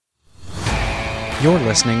You're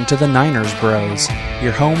listening to the Niners Bros,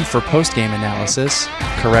 your home for post-game analysis,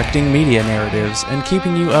 correcting media narratives, and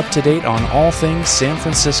keeping you up to date on all things San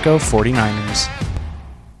Francisco 49ers.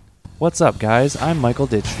 What's up, guys? I'm Michael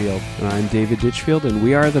Ditchfield. And I'm David Ditchfield, and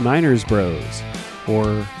we are the Niners Bros, or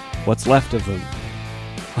what's left of them.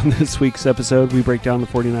 On this week's episode, we break down the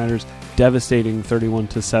 49ers' devastating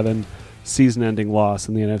 31-7 season-ending loss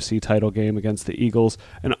in the NFC title game against the Eagles,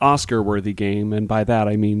 an Oscar-worthy game, and by that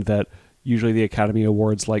I mean that usually the Academy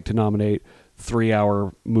Awards like to nominate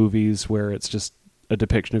 3-hour movies where it's just a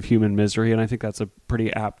depiction of human misery, and I think that's a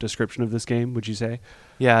pretty apt description of this game, would you say?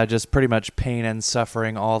 Yeah, just pretty much pain and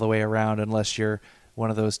suffering all the way around, unless you're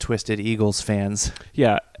one of those twisted Eagles fans.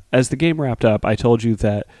 Yeah, as the game wrapped up, I told you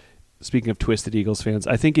that, speaking of twisted Eagles fans,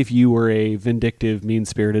 I think if you were a vindictive,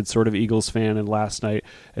 mean-spirited sort of Eagles fan, and last night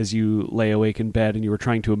as you lay awake in bed and you were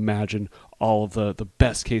trying to imagine all of the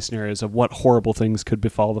best-case scenarios of what horrible things could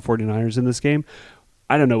befall the 49ers in this game,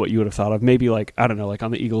 I don't know what you would have thought of. Maybe like on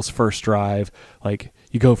the Eagles' first drive, like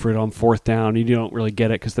you go for it on fourth down, you don't really get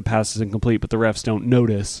it because the pass is incomplete, but the refs don't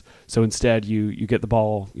notice. So instead you get the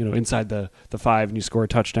ball, inside the 5 and you score a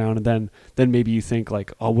touchdown, and then maybe you think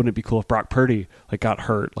like, oh, wouldn't it be cool if Brock Purdy got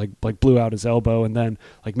hurt, like blew out his elbow, and then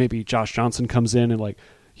like maybe Josh Johnson comes in and like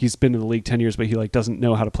he's been in the league 10 years, but he doesn't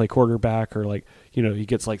know how to play quarterback, or he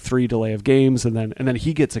gets 3 delay of games, and then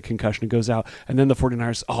he gets a concussion and goes out. And then the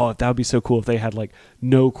 49ers, that would be so cool if they had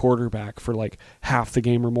no quarterback for half the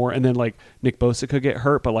game or more. And then Nick Bosa could get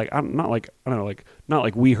hurt, but not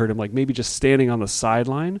like we hurt him, maybe just standing on the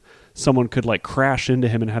sideline, someone could crash into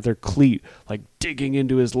him and have their cleat digging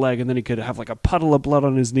into his leg, and then he could have a puddle of blood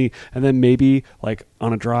on his knee. And then maybe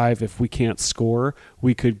on a drive, if we can't score,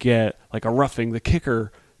 we could get a roughing the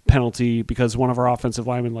kicker penalty because one of our offensive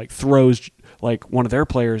linemen throws one of their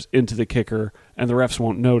players into the kicker and the refs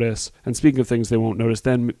won't notice. And speaking of things they won't notice,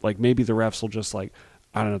 then maybe the refs will just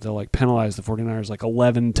they'll penalize the 49ers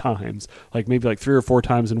 11 times, maybe 3 or 4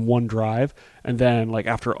 times in one drive, and then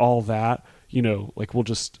after all that, we'll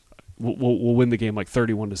win the game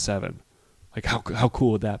 31-7. How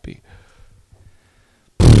cool would that be?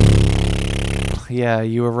 Yeah,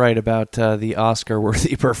 you were right about the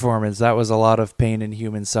Oscar-worthy performance. That was a lot of pain and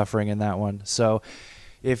human suffering in that one. So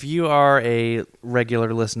if you are a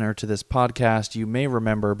regular listener to this podcast, you may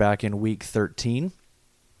remember back in week 13,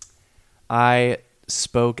 I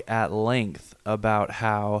spoke at length about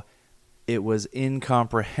how it was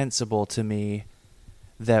incomprehensible to me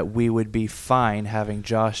that we would be fine having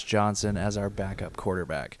Josh Johnson as our backup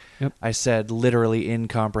quarterback. Yep. I said literally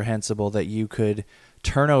incomprehensible that you could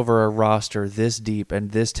turn over a roster this deep and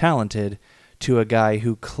this talented to a guy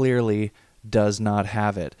who clearly does not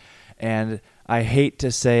have it. And I hate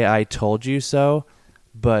to say I told you so,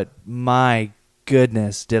 but my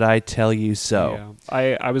goodness, did I tell you so.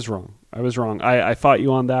 Yeah, I was wrong. I fought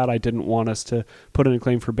you on that. I didn't want us to put in a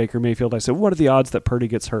claim for Baker Mayfield. I said, what are the odds that Purdy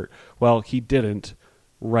gets hurt? Well, he didn't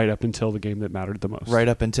right up until the game that mattered the most. Right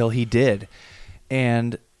up until he did.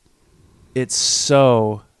 And it's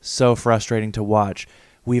so frustrating to watch.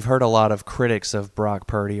 We've heard a lot of critics of Brock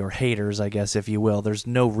Purdy, or haters, I guess, if you will. There's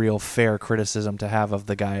no real fair criticism to have of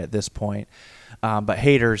the guy at this point. But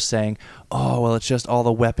haters saying, oh, well, it's just all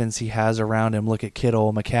the weapons he has around him. Look at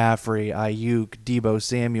Kittle, McCaffrey, Ayuk, Deebo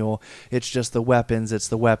Samuel. It's just the weapons. It's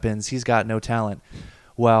the weapons. He's got no talent.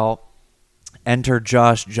 Well, enter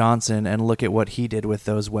Josh Johnson and look at what he did with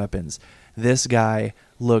those weapons. This guy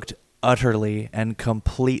looked utterly and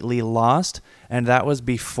completely lost, and that was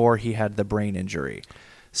before he had the brain injury.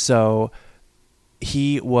 So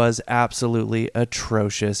he was absolutely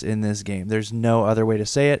atrocious in this game. There's no other way to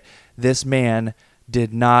say it. This man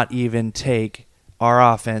did not even take our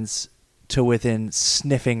offense to within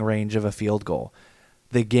sniffing range of a field goal.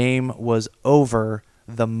 The game was over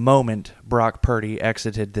the moment Brock Purdy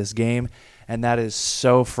exited this game, and that is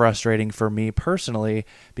so frustrating for me personally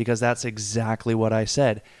because that's exactly what I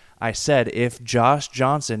said. I said if Josh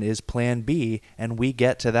Johnson is plan B and we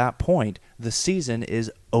get to that point, the season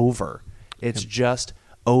is over. It's just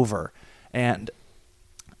over. And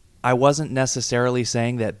I wasn't necessarily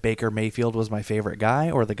saying that Baker Mayfield was my favorite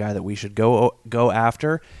guy or the guy that we should go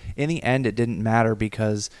after. In the end, it didn't matter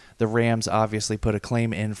because the Rams obviously put a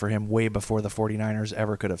claim in for him way before the 49ers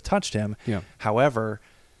ever could have touched him. Yeah. However,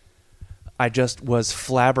 I just was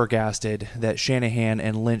flabbergasted that Shanahan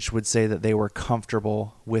and Lynch would say that they were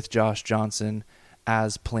comfortable with Josh Johnson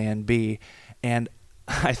as plan B. And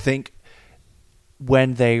I think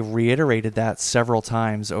when they reiterated that several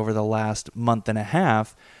times over the last month and a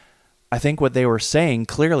half, I think what they were saying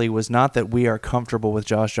clearly was not that we are comfortable with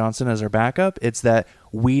Josh Johnson as our backup. It's that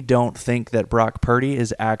we don't think that Brock Purdy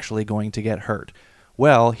is actually going to get hurt.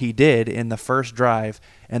 Well, he did in the first drive,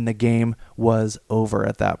 and the game was over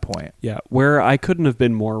at that point. Yeah, where I couldn't have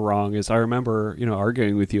been more wrong is I remember,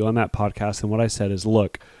 arguing with you on that podcast, and what I said is,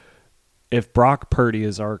 look, if Brock Purdy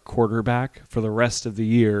is our quarterback for the rest of the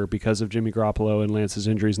year because of Jimmy Garoppolo and Lance's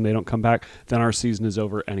injuries and they don't come back, then our season is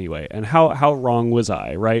over anyway. And how wrong was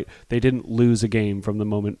I, right? They didn't lose a game from the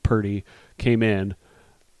moment Purdy came in.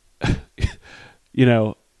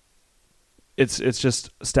 It's just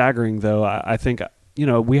staggering, though. I think,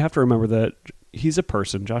 we have to remember that he's a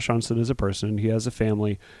person. Josh Johnson is a person. He has a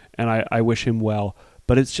family, and I wish him well.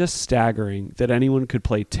 But it's just staggering that anyone could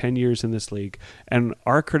play 10 years in this league. And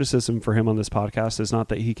our criticism for him on this podcast is not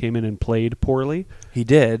that he came in and played poorly. He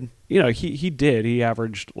did. He did. He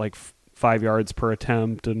averaged like 5 yards per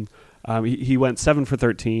attempt, and he went 7 for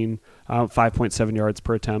 13, 5.7 yards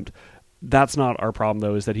per attempt. That's not our problem,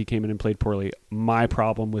 though, is that he came in and played poorly. My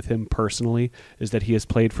problem with him personally is that he has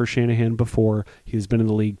played for Shanahan before. He's been in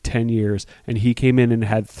the league 10 years, and he came in and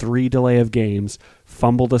had 3 delay of games,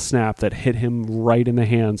 fumbled a snap that hit him right in the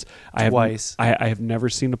hands. Twice. I have never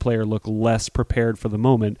seen a player look less prepared for the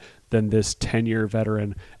moment than this 10-year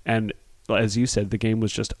veteran. And as you said, the game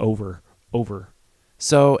was just over.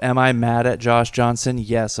 So am I mad at Josh Johnson?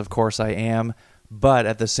 Yes, of course I am. But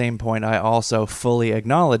at the same point, I also fully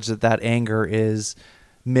acknowledge that anger is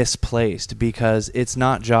misplaced because it's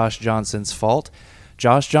not Josh Johnson's fault.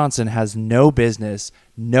 Josh Johnson has no business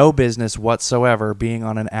whatsoever being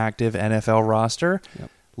on an active NFL roster.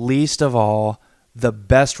 Yep. Least of all, the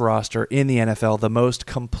best roster in the NFL, the most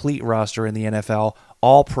complete roster in the NFL,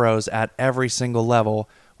 all pros at every single level,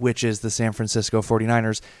 which is the San Francisco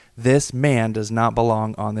 49ers. This man does not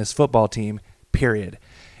belong on this football team, period.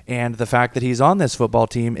 And the fact that he's on this football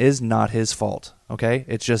team is not his fault, okay?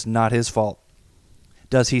 It's just not his fault.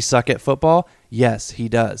 Does he suck at football? Yes, he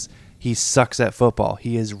does. He sucks at football.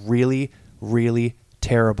 He is really, really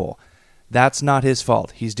terrible. That's not his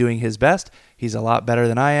fault. He's doing his best. He's a lot better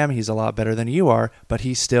than I am. He's a lot better than you are, but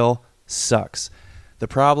he still sucks. The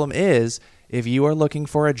problem is, if you are looking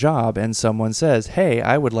for a job and someone says, hey,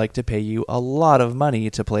 I would like to pay you a lot of money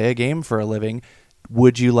to play a game for a living,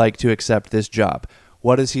 would you like to accept this job?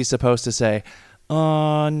 What is he supposed to say?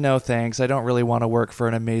 No thanks. I don't really want to work for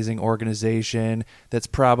an amazing organization that's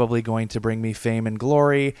probably going to bring me fame and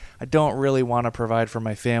glory. I don't really want to provide for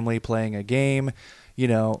my family playing a game.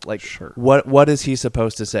 Sure. What is he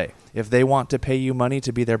supposed to say? If they want to pay you money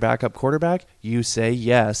to be their backup quarterback, you say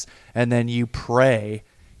yes, and then you pray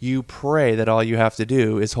that all you have to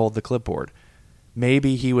do is hold the clipboard.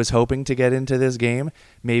 Maybe he was hoping to get into this game,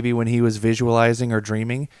 maybe when he was visualizing or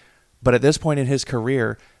dreaming. But at this point in his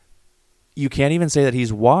career, you can't even say that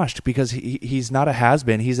he's washed because he's not a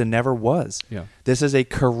has-been. He's a never was. Yeah. This is a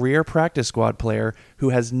career practice squad player who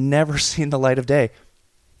has never seen the light of day.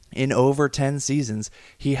 In over 10 seasons,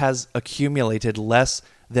 he has accumulated less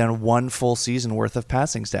than 1 full season worth of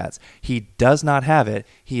passing stats. He does not have it.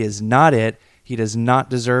 He is not it. He does not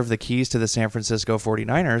deserve the keys to the San Francisco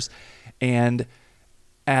 49ers. And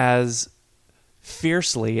as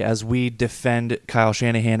fiercely as we defend Kyle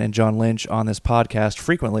Shanahan and John Lynch on this podcast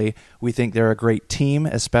frequently, we think they're a great team,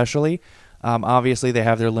 especially. Obviously, they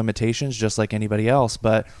have their limitations just like anybody else,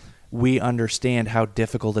 but we understand how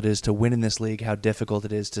difficult it is to win in this league, how difficult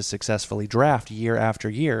it is to successfully draft year after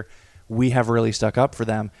year. We have really stuck up for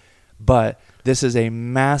them, but this is a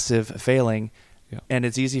massive failing, and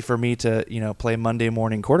it's easy for me to play Monday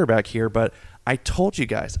morning quarterback here, but I told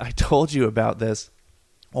you about this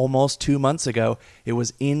almost 2 months ago. It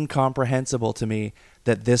was incomprehensible to me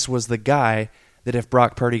that this was the guy that if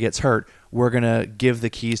Brock Purdy gets hurt, we're going to give the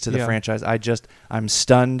keys to the franchise. I'm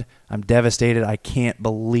stunned. I'm devastated. I can't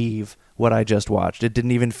believe what I just watched. It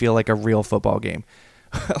didn't even feel like a real football game.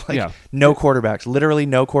 No quarterbacks, literally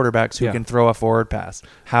no quarterbacks who can throw a forward pass.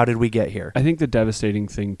 How did we get here? I think the devastating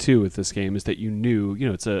thing too with this game is that you knew,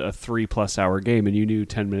 it's a 3+ hour game, and you knew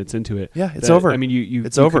 10 minutes into it. Yeah, it's over. I mean, you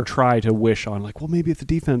could try to wish on well, maybe if the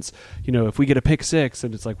defense, if we get a pick 6,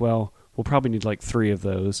 and it's well, we'll probably need 3 of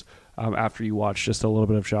those after you watch just a little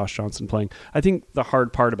bit of Josh Johnson playing. I think the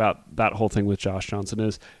hard part about that whole thing with Josh Johnson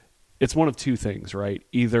is it's one of two things, right?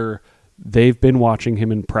 Either they've been watching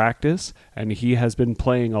him in practice, and he has been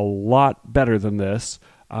playing a lot better than this,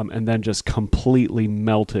 and then just completely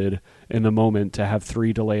melted in the moment to have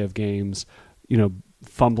 3 delay of games,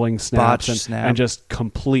 fumbling snaps and just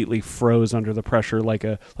completely froze under the pressure like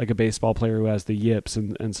a baseball player who has the yips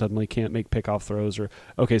and suddenly can't make pickoff throws.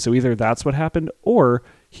 So either that's what happened, or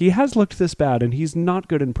he has looked this bad and he's not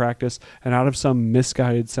good in practice, and out of some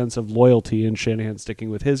misguided sense of loyalty and Shanahan sticking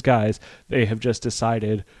with his guys, they have just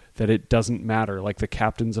decided that it doesn't matter, like the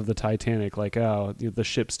captains of the Titanic, the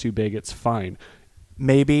ship's too big, it's fine.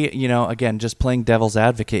 maybe, again, just playing devil's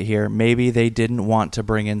advocate here, maybe they didn't want to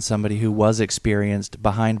bring in somebody who was experienced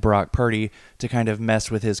behind Brock Purdy to kind of mess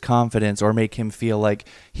with his confidence or make him feel like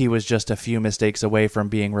he was just a few mistakes away from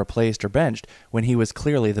being replaced or benched when he was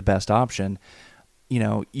clearly the best option.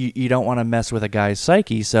 You don't want to mess with a guy's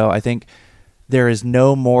psyche, so I think there is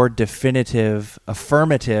no more definitive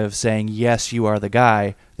affirmative saying, yes, you are the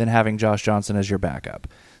guy, than having Josh Johnson as your backup.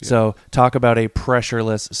 Yeah. So talk about a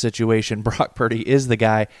pressureless situation. Brock Purdy is the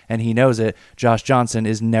guy, and he knows it. Josh Johnson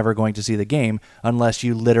is never going to see the game unless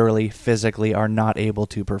you literally physically are not able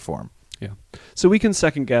to perform. Yeah. So we can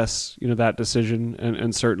second guess, that decision,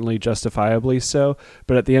 and certainly justifiably so.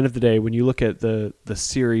 But at the end of the day, when you look at the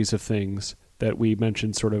series of things that we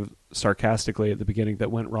mentioned sort of sarcastically at the beginning that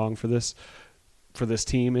went wrong for this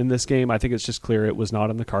team in this game, I think it's just clear it was not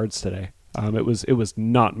in the cards today. It was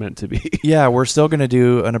not meant to be. Yeah, we're still going to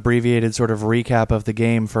do an abbreviated sort of recap of the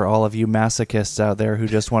game for all of you masochists out there who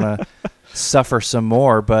just want to suffer some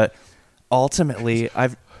more. But ultimately,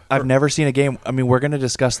 I've never seen a game. I mean, we're going to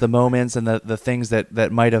discuss the moments and the things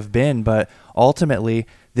that might have been, but ultimately,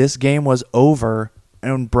 this game was over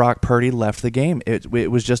and Brock Purdy left the game. It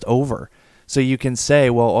was just over. So you can say,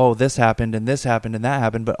 well, this happened and this happened and that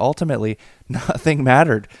happened, but ultimately nothing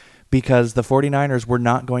mattered because the 49ers were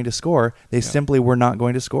not going to score. They simply were not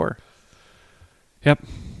going to score. Yep.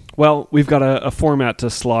 Well, we've got a format to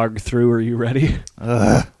slog through. Are you ready?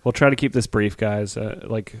 We'll try to keep this brief, guys.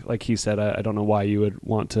 Like he said, I don't know why you would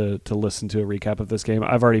want to listen to a recap of this game.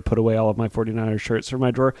 I've already put away all of my 49ers shirts from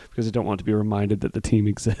my drawer because I don't want to be reminded that the team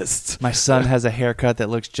exists. My son has a haircut that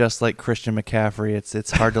looks just like Christian McCaffrey.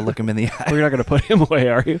 It's hard to look him in the eye. Well, you're not going to put him away,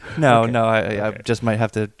 are you? No, okay. no. I just might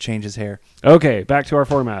have to change his hair. Okay, back to our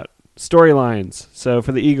format. Storylines. So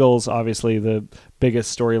for the Eagles, obviously the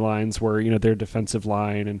biggest storylines were, their defensive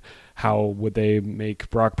line and how would they make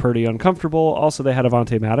Brock Purdy uncomfortable. Also, they had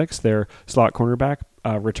Avonte Maddox, their slot cornerback,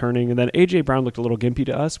 returning. And then A.J. Brown looked a little gimpy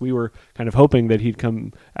to us. We were kind of hoping that he'd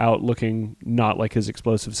come out looking not like his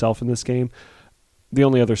explosive self in this game. The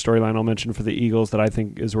only other storyline I'll mention for the Eagles that I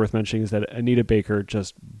think is worth mentioning is that Anita Baker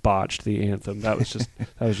just botched the anthem. That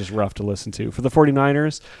was just rough to listen to. For the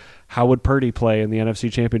 49ers, how would Purdy play in the NFC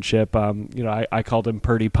Championship? I called him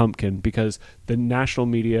Purdy Pumpkin because the national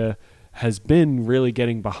media has been really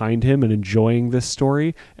getting behind him and enjoying this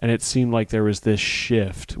story, and it seemed like there was this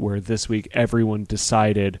shift where this week everyone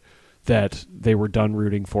decided that they were done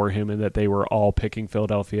rooting for him and that they were all picking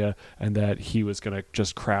Philadelphia and that he was going to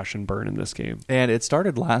just crash and burn in this game. And it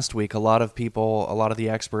started last week. A lot of the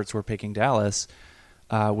experts were picking Dallas,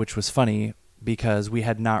 which was funny because we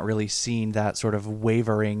had not really seen that sort of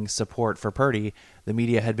wavering support for Purdy. The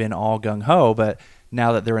media had been all gung-ho, but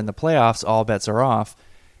now that they're in the playoffs, all bets are off.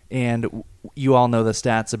 And you all know the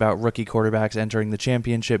stats about rookie quarterbacks entering the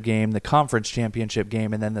championship game, the conference championship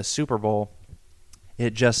game, and then the Super Bowl.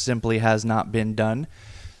 It just simply has not been done.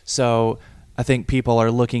 So I think people are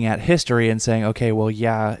looking at history and saying, okay, well,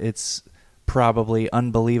 yeah, it's probably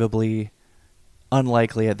unbelievably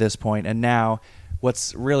unlikely at this point. And now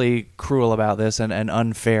what's really cruel about this and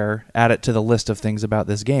unfair, add it to the list of things about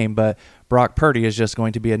this game, but Brock Purdy is just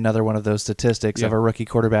going to be another one of those statistics of a rookie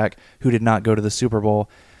quarterback who did not go to the Super Bowl.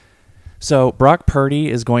 So Brock Purdy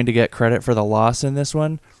is going to get credit for the loss in this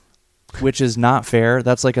one, which is not fair.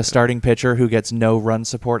 That's like a starting pitcher who gets no run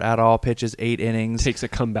support at all, pitches 8 innings. Takes a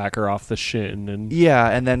comebacker off the shin.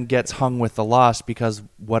 And then gets hung with the loss because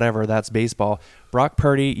whatever, that's baseball. Brock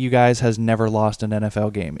Purdy, you guys, has never lost an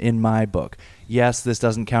NFL game in my book. Yes, this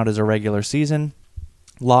doesn't count as a regular season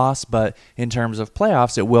loss, but in terms of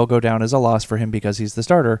playoffs, it will go down as a loss for him because he's the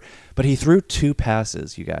starter. But he threw 2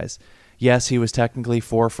 passes, you guys. Yes, he was technically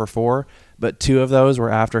 4 for 4, but 2 of those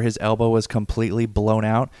were after his elbow was completely blown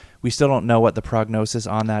out. We still don't know what the prognosis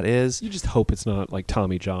on that is. You just hope it's not like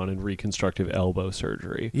Tommy John and reconstructive elbow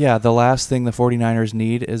surgery. Yeah, the last thing the 49ers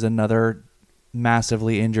need is another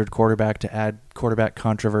massively injured quarterback to add quarterback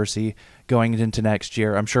controversy going into next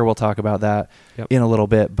year. I'm sure we'll talk about that in a little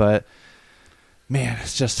bit, but man,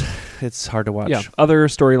 it's hard to watch. Yeah, other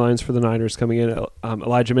storylines for the Niners coming in.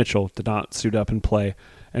 Elijah Mitchell did not suit up and play.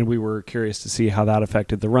 And we were curious to see how that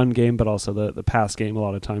affected the run game, but also the pass game. A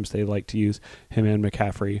lot of times they like to use him and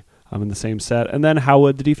McCaffrey in the same set. And then how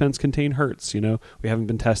would the defense contain Hurts? We haven't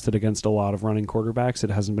been tested against a lot of running quarterbacks.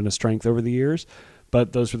 It hasn't been a strength over the years,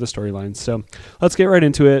 but those were the storylines. So let's get right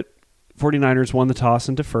into it. 49ers won the toss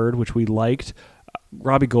and deferred, which we liked.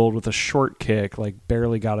 Robbie Gould with a short kick,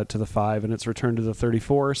 barely got it to the 5, and it's returned to the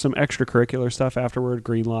 34. Some extracurricular stuff afterward.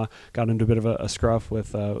 Greenlaw got into a bit of a scruff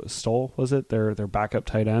with Stoll, was it? Their backup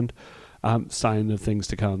tight end. sign of things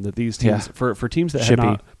to come. That these teams, for teams that Shippy. had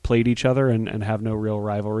not played each other and have no real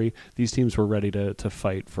rivalry, these teams were ready to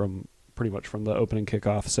fight from pretty much from the opening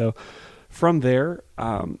kickoff. So from there,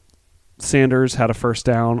 Sanders had a first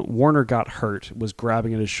down. Warner got hurt, was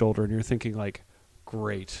grabbing at his shoulder, and you're thinking like,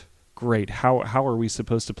 great. How are we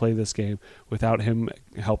supposed to play this game without him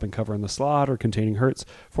helping cover in the slot or containing Hurts?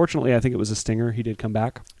 Fortunately, I think it was a stinger. He did come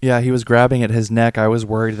back. Yeah, he was grabbing at his neck. I was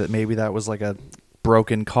worried that maybe that was like a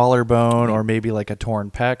broken collarbone or maybe like a torn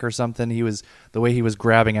pec or something. The way he was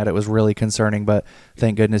grabbing at it was really concerning, but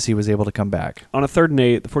thank goodness he was able to come back. On a 3rd and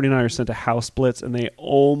 8, the 49ers sent a house blitz, and they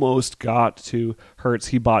almost got to Hurts.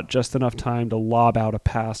 He bought just enough time to lob out a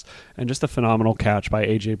pass, and just a phenomenal catch by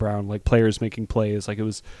A.J. Brown, like players making plays. Like it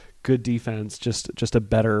was good defense, just a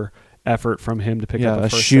better effort from him to pick up a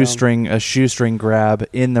first down. A shoestring grab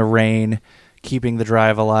in the rain, keeping the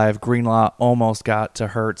drive alive. Greenlaw almost got to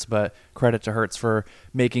Hurts, but credit to Hurts for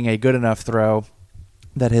making a good enough throw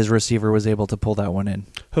that his receiver was able to pull that one in.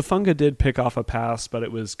 Hufanga did pick off a pass, but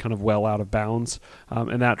it was kind of well out of bounds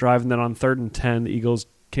in that drive. And then on 3rd and 10, the Eagles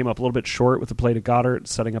came up a little bit short with the play to Goddard,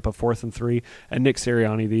 setting up a 4th and 3. And Nick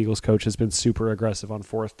Sirianni, the Eagles coach, has been super aggressive on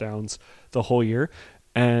 4th downs the whole year.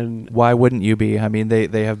 And why wouldn't you be? I mean,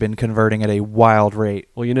 they have been converting at a wild rate.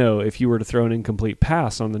 Well, if you were to throw an incomplete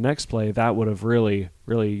pass on the next play, that would have really,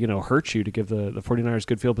 hurt you to give the 49ers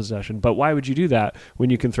good field possession. But why would you do that when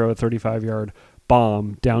you can throw a 35-yard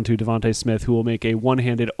bomb down to Devontae Smith, who will make a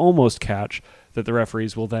one-handed almost catch that the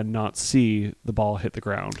referees will then not see the ball hit the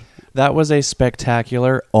ground? That was a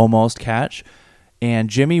spectacular almost catch, and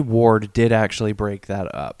Jimmy Ward did actually break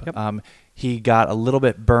that up. Yep. He got a little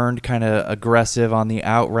bit burned, kind of aggressive on the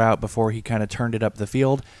out route before he kind of turned it up the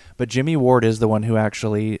field. But Jimmy Ward is the one who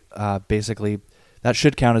actually basically, that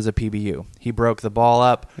should count as a PBU. He broke the ball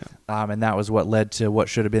up, and that was what led to what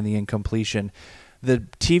should have been the incompletion. The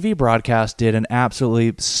TV broadcast did an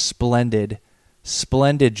absolutely splendid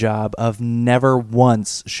job of never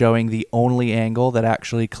once showing the only angle that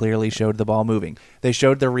actually clearly showed the ball moving. They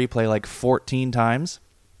showed the replay like 14 times,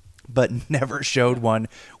 but never showed one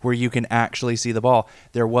where you can actually see the ball.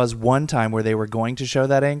 There was one time where they were going to show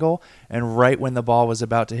that angle, and right when the ball was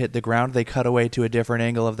about to hit the ground, they cut away to a different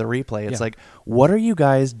angle of the replay. It's like, what are you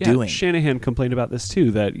guys doing? Shanahan complained about this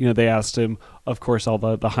too, that they asked him, of course, all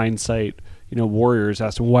the hindsight warriors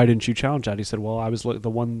asked him, why didn't you challenge that? He said, well, I was the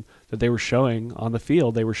one that they were showing on the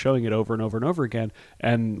field. They were showing it over and over and over again,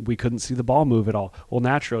 and we couldn't see the ball move at all. Well,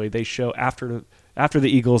 naturally, they show after the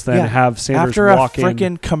Eagles then have Sanders walk in. After a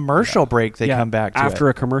freaking commercial break, they come back to after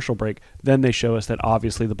it. A commercial break, then they show us that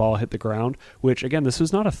obviously the ball hit the ground, which, again, this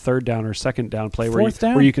was not a 3rd down or 2nd down play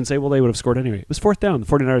where you can say, well, they would have scored anyway. It was 4th down. The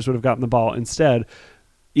 49ers would have gotten the ball. Instead,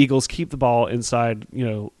 Eagles keep the ball inside,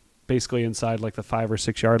 basically inside like the 5 or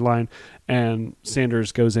 6 yard line, and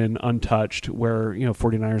Sanders goes in untouched where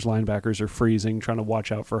 49ers linebackers are freezing, trying to watch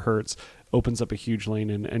out for Hurts, opens up a huge lane,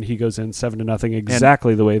 and he goes in 7-0,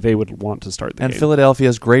 exactly the way they would want to start the game. And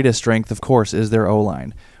Philadelphia's greatest strength, of course, is their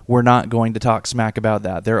O-line. We're not going to talk smack about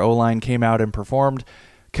that. Their O-line came out and performed.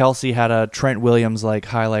 Kelsey had a Trent Williams-like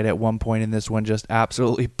highlight at one point in this one, just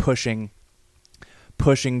absolutely pushing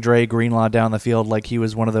Dre Greenlaw down the field like he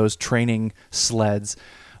was one of those training sleds.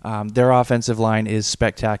 Their offensive line is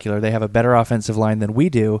spectacular. They have a better offensive line than we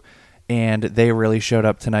do, and they really showed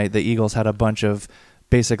up tonight. The Eagles had a bunch of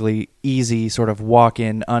basically easy sort of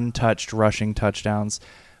walk-in, untouched rushing touchdowns.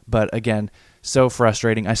 But again, so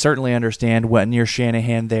frustrating. I certainly understand when you're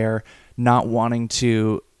Shanahan there not wanting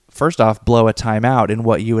to, first off, blow a timeout in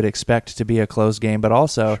what you would expect to be a close game, but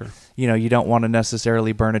also, you don't want to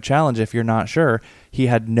necessarily burn a challenge if you're not sure. He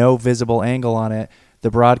had no visible angle on it.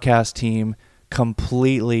 The broadcast team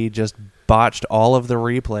completely just botched all of the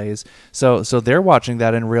replays. So they're watching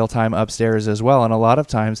that in real time upstairs as well. And a lot of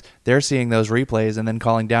times they're seeing those replays and then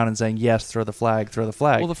calling down and saying, yes, throw the flag.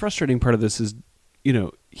 Well, the frustrating part of this is,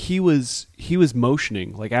 he was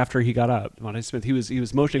motioning like after he got up. Devontae Smith, he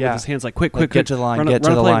was motioning with his hands like quick, get to the line,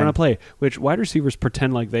 run a play, which wide receivers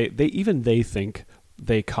pretend like they think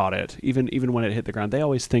they caught it. Even when it hit the ground, they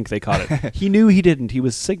always think they caught it. He knew he didn't. He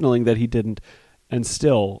was signaling that he didn't. And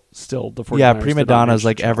still the 49ers prima donna's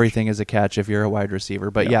like everything is a catch if you're a wide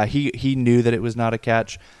receiver. But he knew that it was not a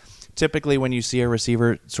catch. Typically when you see a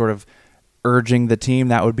receiver sort of urging the team,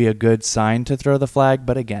 that would be a good sign to throw the flag.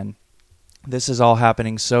 But again, this is all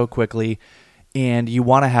happening so quickly, and you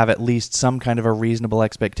want to have at least some kind of a reasonable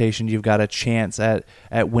expectation you've got a chance at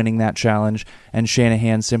winning that challenge. And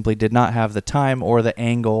Shanahan simply did not have the time or the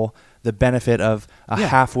angle the benefit of a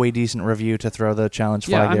halfway decent review to throw the challenge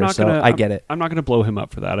flag there. I get it. I'm not going to blow him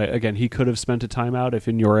up for that. Again, he could have spent a timeout if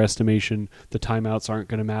in your estimation the timeouts aren't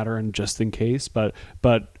going to matter and just in case. But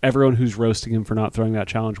everyone who's roasting him for not throwing that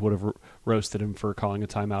challenge would have roasted him for calling a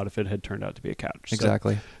timeout if it had turned out to be a catch.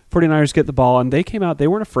 Exactly. So 49ers get the ball, and they came out. They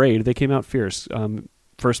weren't afraid. They came out fierce.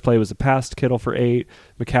 First play was a pass to Kittle for 8.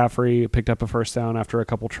 McCaffrey picked up a first down after a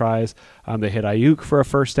couple tries. They hit Ayuk for a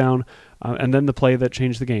first down. And then the play that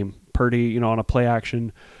changed the game. Purdy, on a play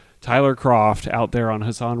action. Tyler Kroft out there on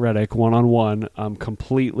Hassan Reddick, one-on-one,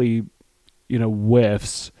 completely,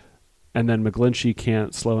 whiffs. And then McGlinchey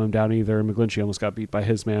can't slow him down either. McGlinchey almost got beat by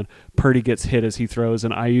his man. Purdy gets hit as he throws,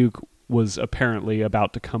 and Ayuk was apparently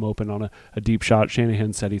about to come open on a deep shot.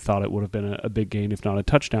 Shanahan said he thought it would have been a big gain, if not a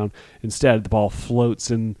touchdown. Instead, the ball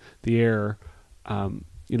floats in the air,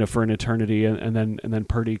 for an eternity, and then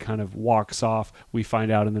Purdy kind of walks off. We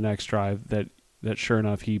find out in the next drive that sure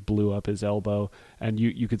enough he blew up his elbow, and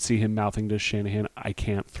you could see him mouthing to Shanahan, "I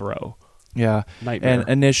can't throw." Yeah, nightmare. And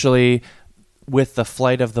initially, with the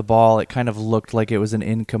flight of the ball, it kind of looked like it was an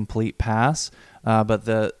incomplete pass. But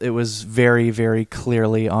it was very, very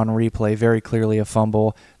clearly on replay, very clearly a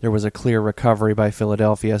fumble. There was a clear recovery by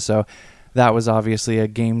Philadelphia. So that was obviously a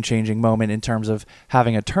game-changing moment in terms of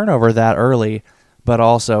having a turnover that early, but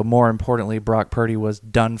also, more importantly, Brock Purdy was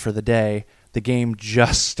done for the day. The game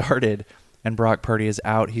just started, and Brock Purdy is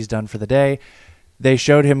out. He's done for the day. They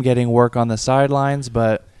showed him getting work on the sidelines,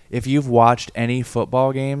 but if you've watched any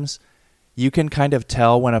football games, you can kind of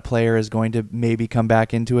tell when a player is going to maybe come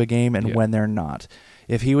back into a game and when they're not.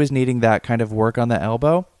 If he was needing that kind of work on the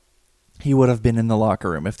elbow, he would have been in the locker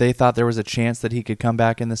room. If they thought there was a chance that he could come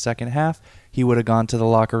back in the second half, he would have gone to the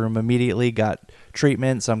locker room immediately, got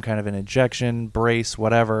treatment, some kind of an injection, brace,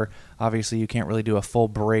 whatever. Obviously, you can't really do a full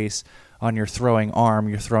brace on your throwing arm,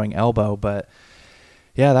 your throwing elbow, but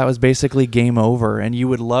yeah, that was basically game over. And you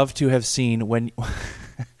would love to have seen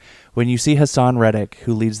when you see Hassan Reddick,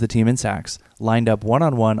 who leads the team in sacks, lined up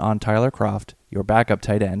one-on-one on Tyler Kroft, your backup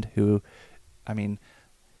tight end, who,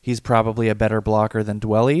 he's probably a better blocker than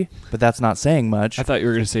Dwelly, but that's not saying much. I thought you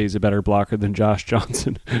were going to say he's a better blocker than Josh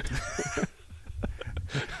Johnson.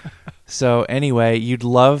 So anyway, you'd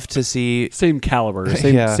love to see... Same caliber,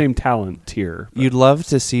 same talent tier. But. You'd love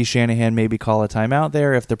to see Shanahan maybe call a timeout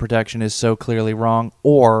there if the protection is so clearly wrong,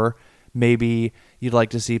 or maybe you'd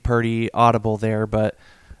like to see Purdy audible there, but...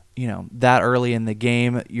 that early in the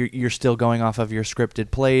game, you're still going off of your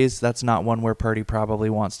scripted plays. That's not one where Purdy probably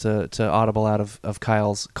wants to audible out of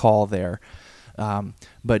Kyle's call there.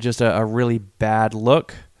 But just a really bad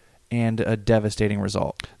look and a devastating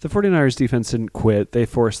result. The 49ers defense didn't quit. They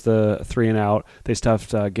forced the 3-and-out. They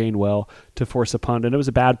stuffed Gainwell to force a punt, and it was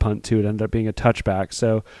a bad punt, too. It ended up being a touchback.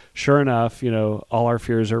 So sure enough, all our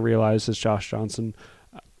fears are realized as Josh Johnson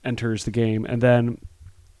enters the game. And then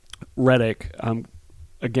Reddick...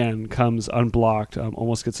 again, comes unblocked,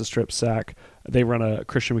 almost gets a strip sack. They run a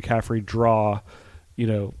Christian McCaffrey draw,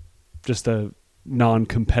 just a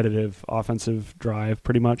non-competitive offensive drive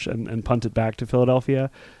pretty much, and punt it back to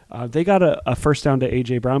Philadelphia. They got a first down to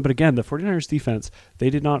A.J. Brown, but again, the 49ers defense,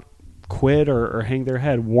 they did not quit or hang their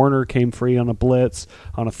head. Warner came free on a blitz.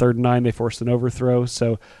 On a 3rd and 9, they forced an overthrow.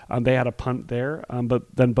 So they had a punt there,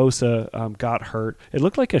 but then Bosa got hurt. It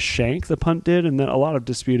looked like a shank, the punt did, and then a lot of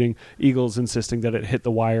disputing. Eagles insisting that it hit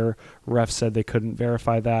the wire. Refs said they couldn't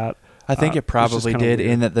verify that. I think it probably did,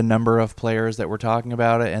 in that the number of players that were talking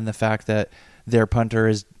about it and the fact that their punter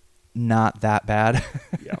is not that bad.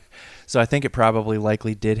 Yeah. So I think it probably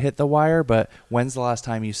likely did hit the wire, but when's the last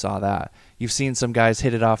time you saw that? You've seen some guys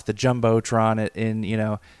hit it off the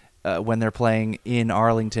Jumbotron when they're playing in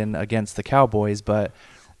Arlington against the Cowboys, but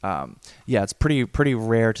it's pretty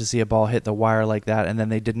rare to see a ball hit the wire like that, and then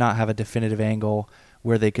they did not have a definitive angle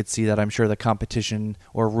where they could see that. I'm sure the competition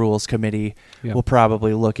or rules committee will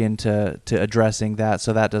probably look into addressing that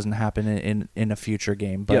so that doesn't happen in a future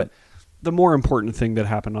game. But the more important thing that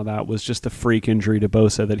happened on that was just the freak injury to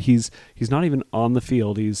Bosa, that he's not even on the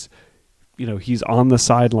field. He's on the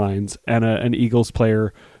sidelines, and an Eagles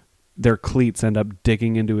player, their cleats end up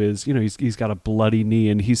digging into his, he's got a bloody knee,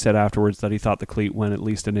 and he said afterwards that he thought the cleat went at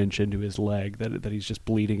least an inch into his leg, that he's just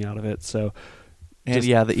bleeding out of it. So, and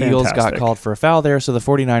the Eagles got called for a foul there, so the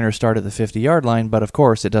 49ers start at the 50-yard line, but of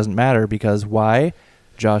course it doesn't matter because why?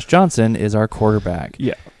 Josh Johnson is our quarterback.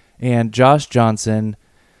 Yeah. And Josh Johnson...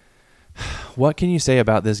 What can you say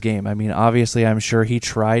about this game? I mean, obviously, I'm sure he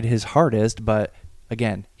tried his hardest, but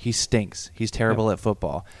again, he stinks. He's terrible at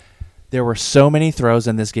football. There were so many throws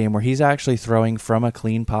in this game where he's actually throwing from a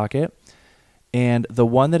clean pocket, and the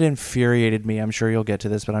one that infuriated me, I'm sure you'll get to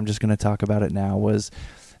this, but I'm just going to talk about it now, was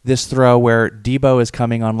this throw where Debo is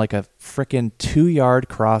coming on like a frickin' 2-yard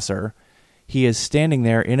crosser. He is standing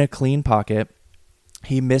there in a clean pocket.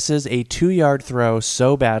 He misses a 2-yard throw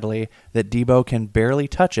so badly that Debo can barely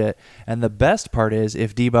touch it. And the best part is,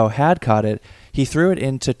 if Debo had caught it, he threw it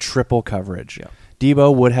into triple coverage. Yeah.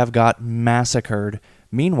 Debo would have got massacred.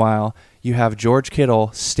 Meanwhile, you have George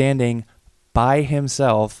Kittle standing by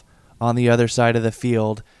himself on the other side of the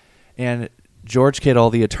field. And George Kittle,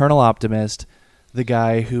 the eternal optimist, the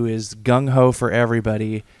guy who is gung-ho for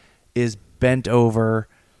everybody, is bent over,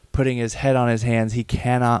 putting his head on his hands. He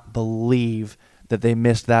cannot believe that they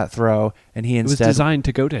missed that throw, and he instead... It was designed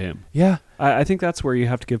to go to him. Yeah. I think that's where you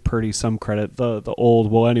have to give Purdy some credit. The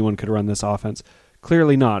old, well, anyone could run this offense.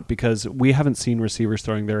 Clearly not, because we haven't seen receivers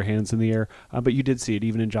throwing their hands in the air, but you did see it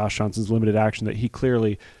even in Josh Johnson's limited action that he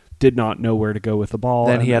clearly did not know where to go with the ball.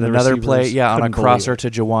 Then he had another play, on a crosser it.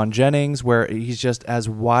 to Jawan Jennings, where he's just as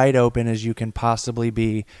wide open as you can possibly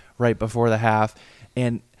be right before the half,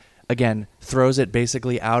 and again throws it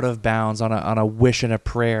basically out of bounds on a wish and a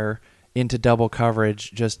prayer into double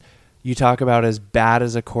coverage. Just, you talk about as bad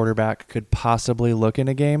as a quarterback could possibly look in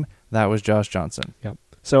a game. That was Josh Johnson. Yep.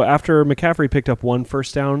 So after McCaffrey picked up 1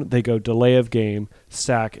 first down, they go delay of game,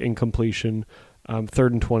 sack, incompletion,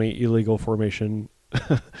 3rd and 20, illegal formation,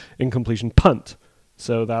 incompletion, punt.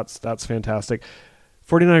 So that's fantastic.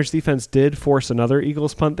 49ers defense did force another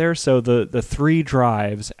Eagles punt there. So the 3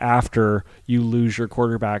 drives after you lose your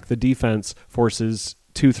quarterback, the defense forces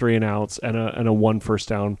 2 3-and-outs and a 1 first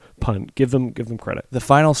down punt. Give them credit. The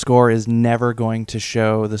final score is never going to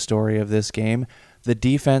show the story of this game. The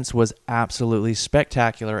defense was absolutely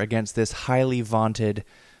spectacular against this highly vaunted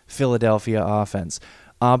Philadelphia offense.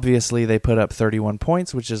 Obviously, they put up 31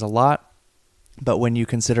 points, which is a lot, but when you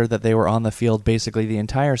consider that they were on the field basically the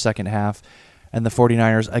entire second half, and the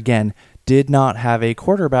 49ers, again, did not have a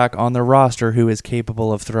quarterback on the roster who is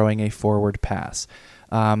capable of throwing a forward pass.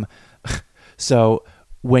 So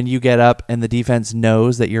when you get up and the defense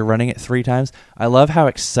knows that you're running it 3 times, I love how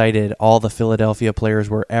excited all the Philadelphia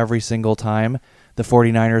players were every single time the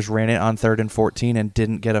 49ers ran it on 3rd and 14 and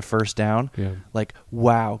didn't get a first down. Yeah. Like,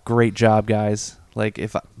 wow, great job, guys. Like,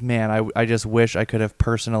 I just wish I could have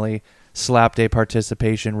personally slapped a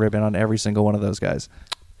participation ribbon on every single one of those guys.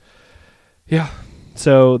 Yeah.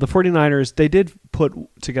 So the 49ers, they did put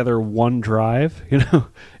together one drive,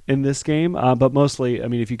 in this game, but mostly, I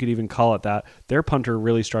mean, if you could even call it that, their punter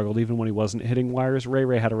really struggled even when he wasn't hitting wires.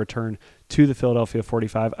 Ray had a return to the Philadelphia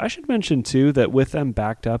 45. I should mention, too, that with them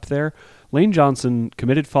backed up there, Lane Johnson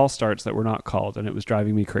committed false starts that were not called, and it was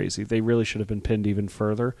driving me crazy. They really should have been pinned even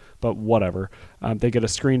further, but whatever. They get a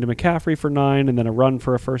screen to McCaffrey for 9, and then a run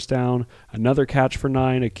for a first down, another catch for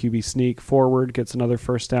 9, a QB sneak forward, gets another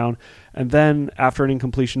first down, and then after an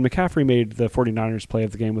incompletion, McCaffrey made the 49ers play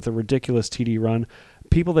of the game with a ridiculous TD run.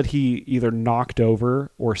 People that he either knocked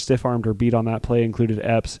over or stiff-armed or beat on that play included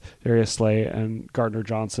Epps, Darius Slay, and Gardner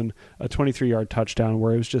Johnson, a 23-yard touchdown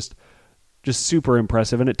where it was just super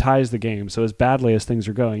impressive, and it ties the game. So as badly as things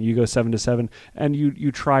are going, you go 7-7, and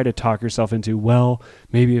you try to talk yourself into, well,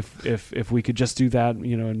 maybe if we could just do that,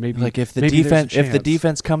 and maybe like if the maybe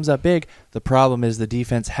defense comes up big. The problem is the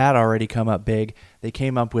defense had already come up big. They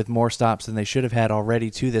came up with more stops than they should have had already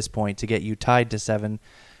to this point to get you tied to 7,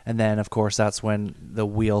 and then of course that's when the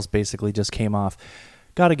wheels basically just came off.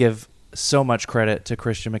 Got to give so much credit to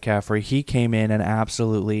Christian McCaffrey. He came in and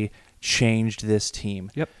absolutely changed this team.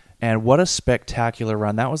 Yep. And what a spectacular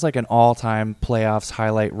run. That was like an all-time playoffs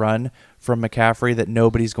highlight run from McCaffrey that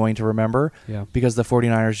nobody's going to remember because the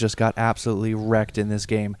 49ers just got absolutely wrecked in this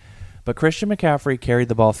game. But Christian McCaffrey carried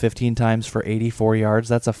the ball 15 times for 84 yards.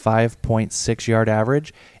 That's a 5.6-yard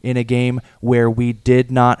average in a game where we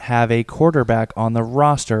did not have a quarterback on the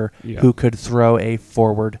roster who could throw a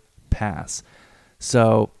forward pass.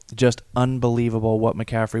 So just unbelievable what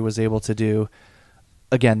McCaffrey was able to do.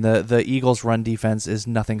 Again, the Eagles' run defense is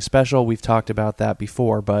nothing special. We've talked about that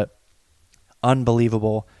before, but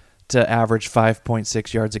unbelievable to average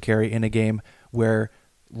 5.6 yards a carry in a game where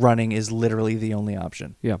running is literally the only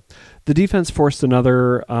option. Yeah. The defense forced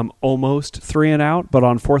another almost 3-and-out, but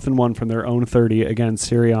on 4th and 1 from their own 30, again,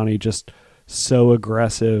 Sirianni just so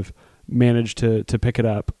aggressive, managed to pick it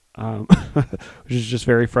up. Which is just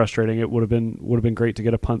very frustrating. It would have been great to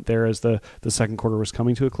get a punt there as the second quarter was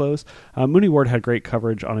coming to a close. Mooney Ward had great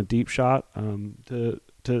coverage on a deep shot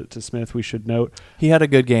to Smith. We should note he had a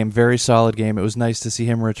good game, very solid game. It was nice to see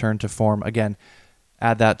him return to form again.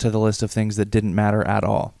 Add that to the list of things that didn't matter at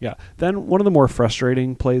all. Yeah. Then one of the more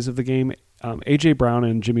frustrating plays of the game, A.J. Brown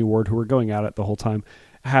and Jimmy Ward, who were going at it the whole time,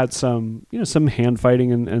 had some hand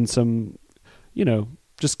fighting and some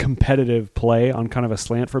just competitive play on kind of a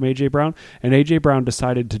slant from A.J. Brown, and A.J. Brown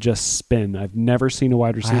decided to just spin. I've never seen a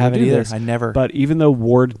wide receiver I haven't do either. this. I never. But even though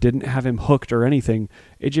Ward didn't have him hooked or anything,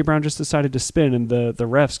 A.J. Brown just decided to spin, and the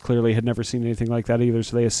refs clearly had never seen anything like that either,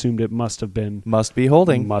 so they assumed it must be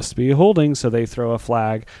holding. Must be holding, so they throw a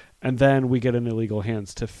flag, and then we get an illegal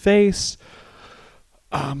hands to face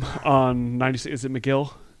on 96. Is it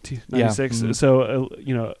McGill? 96. Yeah. So,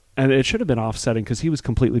 and it should have been offsetting because he was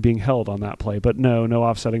completely being held on that play. But no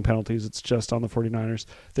offsetting penalties. It's just on the 49ers.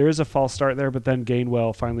 There is a false start there, but then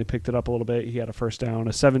Gainwell finally picked it up a little bit. He had a first down,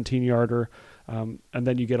 a 17-yarder, and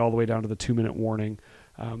then you get all the way down to the 2-minute warning.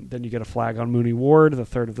 Then you get a flag on Mooney Ward, the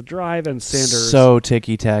third of the drive, and Sanders. So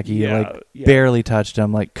ticky-tacky, barely touched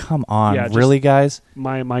him. Like, come on, really, guys?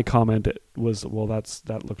 My comment was, well,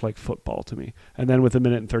 that looked like football to me. And then with 1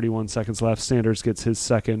 minute and 31 seconds left, Sanders gets his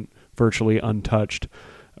second virtually untouched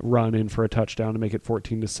run in for a touchdown to make it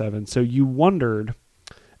 14-7. So you wondered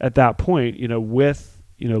at that point, with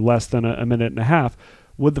less than a minute and a half,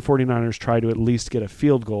 would the 49ers try to at least get a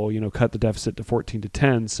field goal, cut the deficit to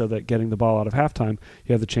 14-10 so that getting the ball out of halftime,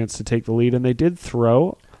 you have the chance to take the lead? And they did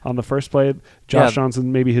throw on the first play. Josh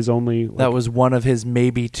Johnson, maybe his only... that was one of his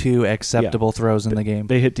maybe 2 acceptable throws in the game.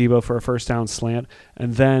 They hit Debo for a first down slant,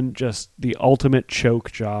 and then just the ultimate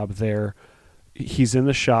choke job there. He's in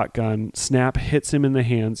the shotgun. Snap hits him in the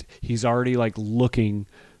hands. He's already looking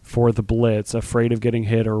for the blitz, afraid of getting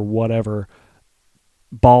hit or whatever.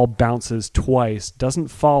 Ball bounces twice, doesn't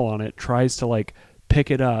fall on it, tries to pick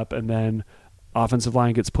it up, and then offensive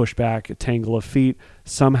line gets pushed back, a tangle of feet.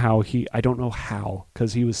 Somehow I don't know how,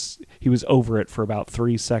 because he was over it for about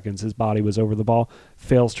 3 seconds. His body was over the ball,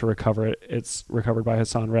 fails to recover it. It's recovered by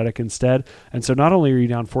Hassan Reddick instead. And so not only are you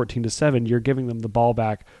down 14-7, you're giving them the ball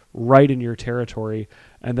back right in your territory.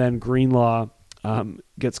 And then Greenlaw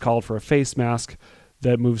gets called for a face mask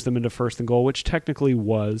that moves them into 1st and goal, which technically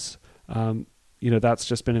was. That's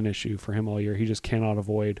just been an issue for him all year. He just cannot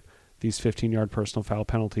avoid these 15-yard personal foul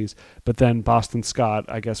penalties. But then Boston Scott,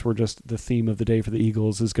 I guess we're just the theme of the day for the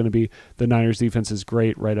Eagles is going to be the Niners defense is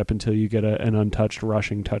great right up until you get an untouched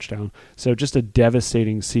rushing touchdown. So just a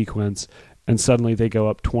devastating sequence, and suddenly they go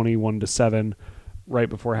up 21-7 right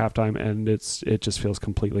before halftime, and it just feels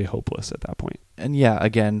completely hopeless at that point. And yeah,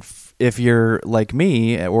 again, if you're like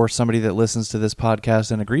me or somebody that listens to this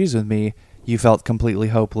podcast and agrees with me, you felt completely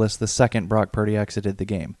hopeless the second Brock Purdy exited the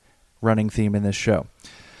game. Running theme in this show.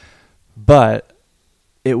 But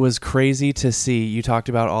it was crazy to see. You talked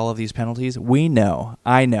about all of these penalties.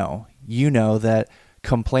 I know, that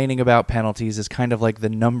complaining about penalties is kind of like the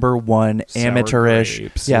number one amateurish,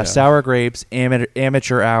 sour grapes,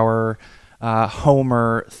 amateur hour,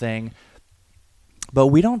 homer thing. But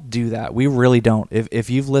we don't do that. We really don't. If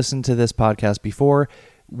you've listened to this podcast before,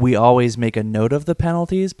 we always make a note of the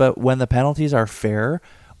penalties, but when the penalties are fair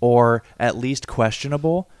or at least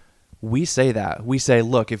questionable, we say that. We say,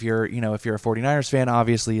 look, if you're a 49ers fan,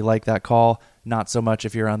 obviously you like that call, not so much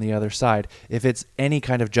if you're on the other side. If it's any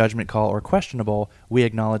kind of judgment call or questionable, we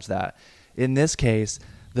acknowledge that. In this case,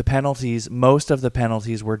 most of the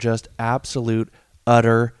penalties were just absolute,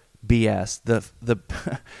 utter BS. The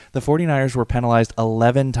 49ers were penalized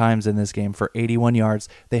 11 times in this game for 81 yards.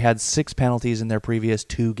 They had 6 penalties in their previous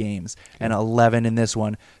 2 games and 11 in this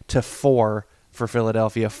one to 4 for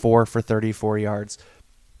Philadelphia, 4 for 34 yards.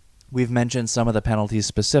 We've mentioned some of the penalties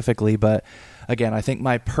specifically, but again, I think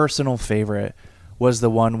my personal favorite was the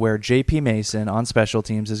one where J.P. Mason on special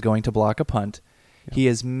teams is going to block a punt. Yeah. He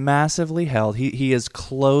is massively held. He is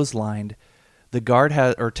clotheslined. The guard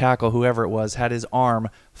or tackle, whoever it was, had his arm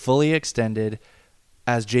fully extended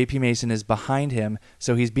as J.P. Mason is behind him.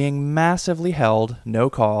 So he's being massively held, no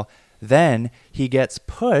call. Then he gets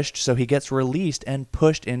pushed, so he gets released and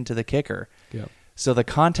pushed into the kicker. Yep. So the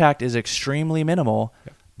contact is extremely minimal,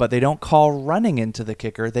 but they don't call running into the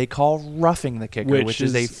kicker. They call roughing the kicker, which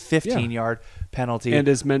is a 15-yard penalty. And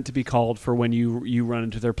is meant to be called for when you run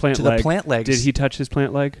into their plant leg. The plant legs. Did he touch his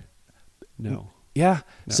plant leg? No. Yeah.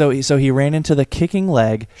 No. So he ran into the kicking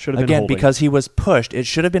leg again because he was pushed. It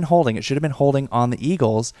should have been holding. It should have been holding on the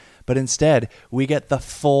Eagles, but instead we get the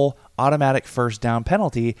full automatic first down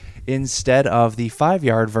penalty instead of the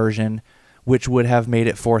 5-yard version, which would have made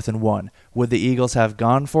it 4th and 1. Would the Eagles have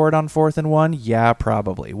gone for it on 4th and 1? Yeah,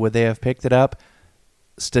 probably. Would they have picked it up?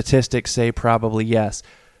 Statistics say probably yes.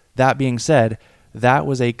 That being said, that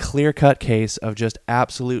was a clear-cut case of just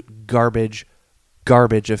absolute garbage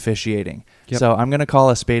officiating. Yep. So I'm going to call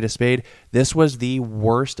a spade a spade. This was the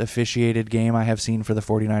worst officiated game I have seen for the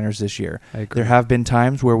 49ers this year. I agree. There have been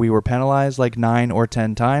times where we were penalized like 9 or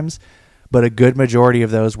 10 times, but a good majority of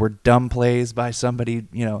those were dumb plays by somebody,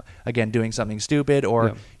 again, doing something stupid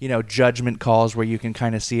or, judgment calls where you can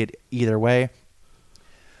kind of see it either way.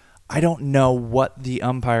 I don't know what the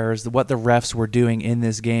refs were doing in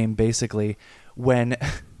this game, basically, when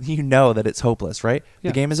you know that it's hopeless, right?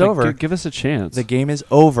 Yeah, the game is over. Give us a chance. The game is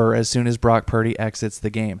over as soon as Brock Purdy exits the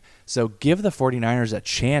game. So give the 49ers a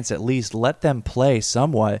chance at least. Let them play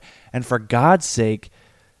somewhat. And for God's sake,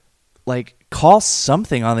 call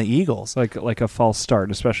something on the Eagles. Like a false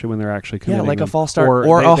start, especially when they're actually committing. Yeah, like them. a false start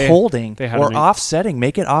or a holding or offsetting.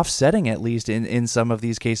 Make it offsetting at least in some of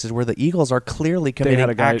these cases where the Eagles are clearly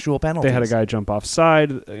committing actual penalties. They had a guy jump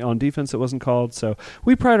offside on defense that wasn't called. So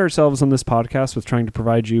we pride ourselves on this podcast with trying to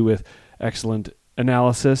provide you with excellent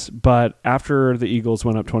analysis. But after the Eagles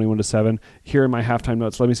went up 21-7, here in my halftime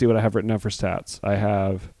notes, let me see what I have written down for stats. I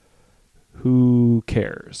have who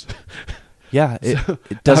cares? Yeah,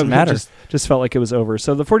 it doesn't matter. Just felt like it was over.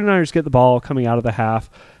 So the 49ers get the ball coming out of the half.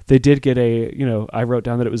 They did get I wrote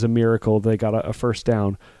down that it was a miracle. They got a first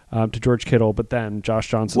down to George Kittle, but then Josh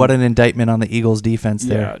Johnson. What an indictment on the Eagles defense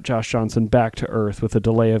there. Yeah, Josh Johnson back to earth with a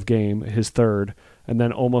delay of game, his third, and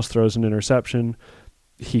then almost throws an interception.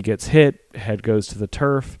 He gets hit, head goes to the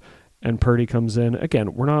turf, and Purdy comes in.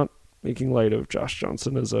 Again, we're not making light of Josh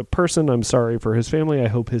Johnson as a person. I'm sorry for his family. I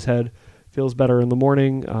hope his head feels better in the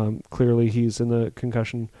morning. Clearly he's in the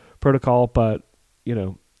concussion protocol, but,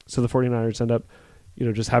 so the 49ers end up,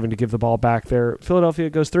 just having to give the ball back there. Philadelphia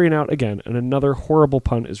goes 3 and out again, and another horrible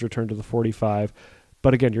punt is returned to the 45.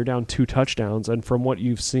 But again, you're down 2 touchdowns, and from what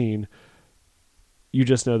you've seen, you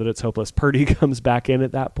just know that it's hopeless. Purdy comes back in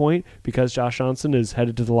at that point because Josh Johnson is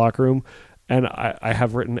headed to the locker room. And I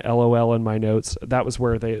have written LOL in my notes. That was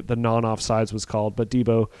where the non-offsides was called, but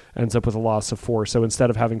Debo ends up with a loss of 4. So instead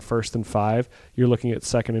of having 1st and 5, you're looking at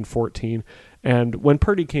 2nd and 14. And when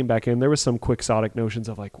Purdy came back in, there was some quixotic notions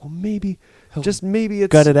of maybe it's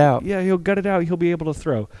gut it out. Yeah, he'll gut it out. He'll be able to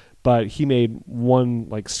throw. But he made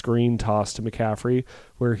one screen toss to McCaffrey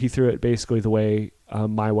where he threw it basically the way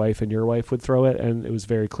my wife and your wife would throw it, and it was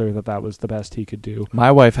very clear that was the best he could do.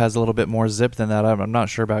 My wife has a little bit more zip than that. I'm not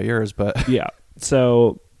sure about yours, but yeah.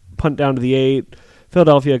 So punt down to the 8.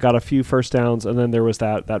 Philadelphia got a few first downs, and then there was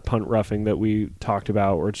that punt roughing that we talked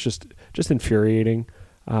about, where it's just infuriating.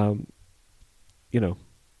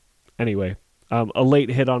 Anyway. A late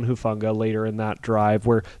hit on Hufanga later in that drive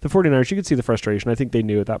where the 49ers, you could see the frustration. I think they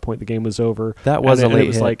knew at that point the game was over. That was a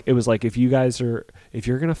late hit. It was like, if you're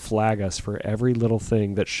going to flag us for every little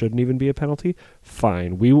thing that shouldn't even be a penalty,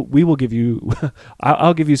 fine. We will give you,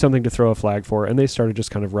 I'll give you something to throw a flag for. And they started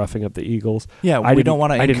just kind of roughing up the Eagles. Yeah, we don't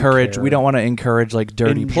want to encourage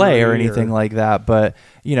dirty play or anything like that. But,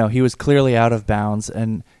 he was clearly out of bounds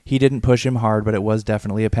and he didn't push him hard, but it was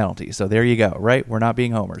definitely a penalty. So there you go, right? We're not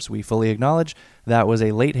being homers. We fully acknowledge that was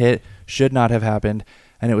a late hit, should not have happened,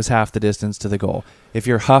 and it was half the distance to the goal. If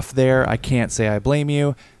you're Huff there, I can't say I blame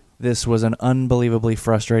you. This was an unbelievably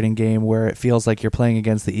frustrating game where it feels like you're playing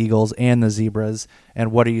against the Eagles and the Zebras,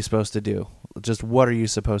 and what are you supposed to do? Just what are you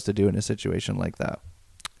supposed to do in a situation like that?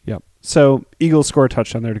 Yep. So Eagles score a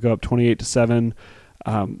touchdown there to go up 28-7.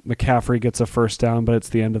 McCaffrey gets a first down, but it's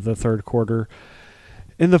the end of the third quarter.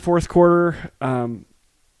 In the fourth quarter,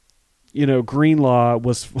 Greenlaw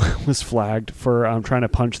was flagged for trying to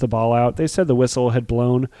punch the ball out. They said the whistle had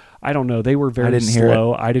blown. I don't know. They were very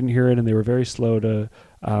slow. I didn't hear it, and they were very slow to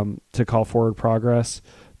call forward progress.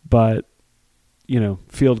 But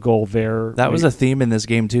field goal there. That was a theme in this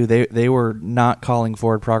game too. They were not calling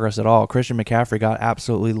forward progress at all. Christian McCaffrey got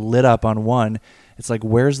absolutely lit up on one. It's like,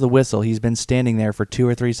 where's the whistle? He's been standing there for 2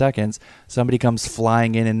 or 3 seconds. Somebody comes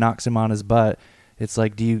flying in and knocks him on his butt. It's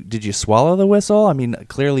like, did you swallow the whistle? I mean,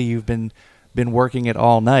 clearly you've been working it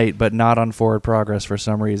all night, but not on forward progress for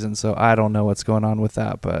some reason. So I don't know what's going on with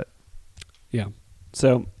that, but yeah.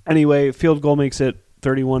 So anyway, field goal makes it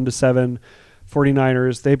 31-7.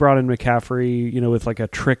 49ers, they brought in McCaffrey, with a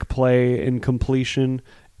trick play in completion,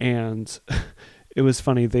 and it was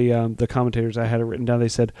funny. The commentators, I had it written down, they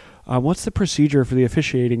said, what's the procedure for the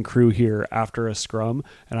officiating crew here after a scrum?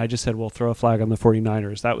 And I just said, well, throw a flag on the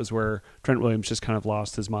 49ers. That was where Trent Williams just kind of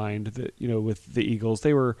lost his mind, with the Eagles.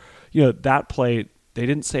 They were, that play, they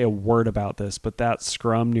didn't say a word about this, but that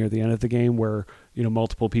scrum near the end of the game where,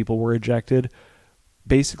 multiple people were ejected,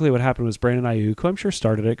 basically what happened was Brandon Ayuk, who I'm sure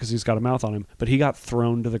started it because he's got a mouth on him, but he got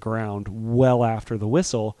thrown to the ground well after the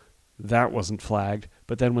whistle. That wasn't flagged.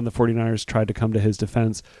 But then when the 49ers tried to come to his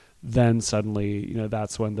defense, then suddenly,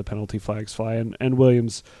 that's when the penalty flags fly. And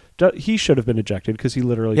Williams, he should have been ejected because he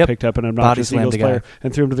literally picked up an obnoxious Eagles player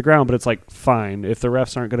and threw him to the ground. But it's like, fine. If the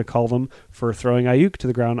refs aren't going to call them for throwing Ayuk to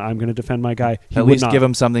the ground, I'm going to defend my guy. At least give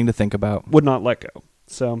him something to think about. Would not let go.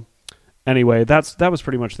 So Anyway, that was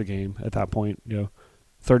pretty much the game at that point.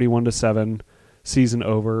 31-7, season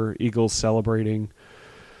over. Eagles celebrating.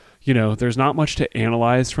 There's not much to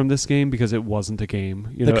analyze from this game because it wasn't a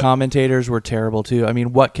game. The commentators were terrible too. I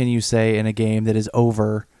mean, what can you say in a game that is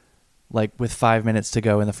over, like with 5 minutes to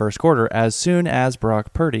go in the first quarter, as soon as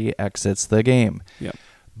Brock Purdy exits the game? Yeah.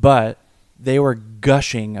 But they were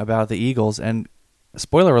gushing about the Eagles, and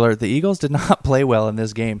spoiler alert, the Eagles did not play well in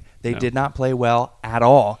this game. They did not play well at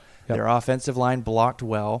all. Yep. Their offensive line blocked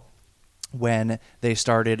well when they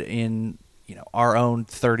started in our own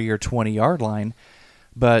 30 or 20 yard line.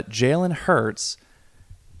 But Jalen Hurts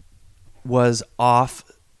was off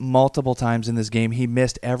multiple times in this game. He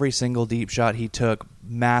missed every single deep shot he took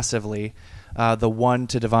massively. The one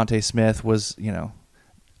to Devontae Smith was,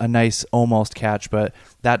 a nice almost catch, but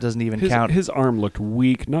that doesn't even count. His arm looked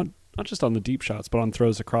weak, not just on the deep shots, but on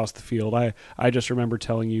throws across the field. I just remember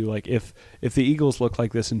telling you, like, if the Eagles look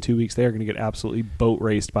like this in 2 weeks, they are going to get absolutely boat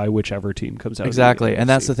raced by whichever team comes out. Exactly, and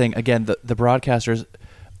that's the thing. Again, the broadcasters,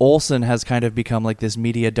 Olsen has kind of become like this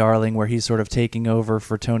media darling where he's sort of taking over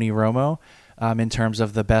for Tony Romo in terms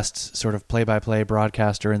of the best sort of play-by-play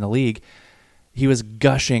broadcaster in the league. He was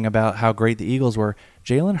gushing about how great the Eagles were.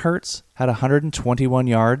 Jalen Hurts had 121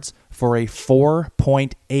 yards for a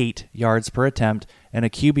 4.8 yards per attempt and a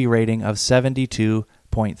QB rating of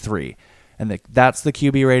 72.3. And that's the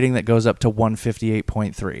QB rating that goes up to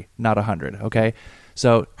 158.3, not 100, okay?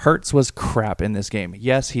 So Hurts was crap in this game.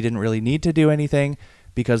 Yes, he didn't really need to do anything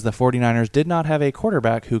because the 49ers did not have a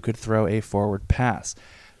quarterback who could throw a forward pass.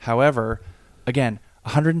 However, again,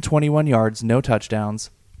 121 yards, no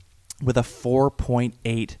touchdowns, with a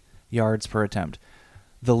 4.8 yards per attempt.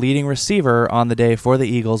 The leading receiver on the day for the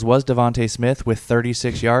Eagles was Devontae Smith with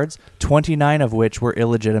 36 yards, 29 of which were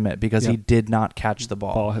illegitimate because he did not catch the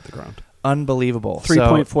ball. Ball hit the ground. Unbelievable.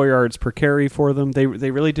 3.4 yards per carry for them. They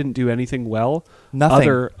really didn't do anything well.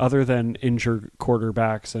 Nothing. Other than injure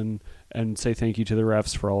quarterbacks and say thank you to the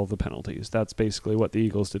refs for all of the penalties. That's basically what the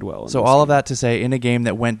Eagles did well. So all of that to say, in a game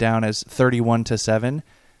that went down as 31-7,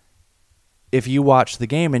 if you watch the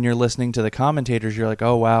game and you're listening to the commentators, you're like,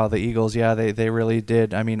 oh, wow, the Eagles, they really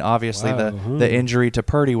did. I mean, obviously the injury to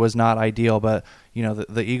Purdy was not ideal, but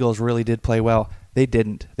the Eagles really did play well. They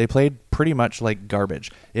didn't. They played pretty much like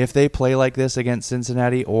garbage. If they play like this against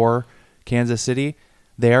Cincinnati or Kansas City,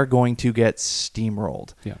 they are going to get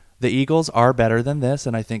steamrolled. Yeah. The Eagles are better than this,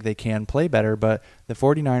 and I think they can play better, but the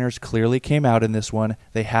 49ers clearly came out in this one.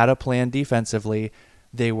 They had a plan defensively.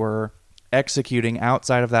 They were executing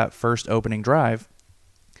outside of that first opening drive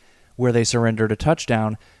where they surrendered a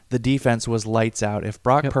touchdown. The defense was lights out. If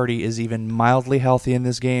Brock Purdy is even mildly healthy in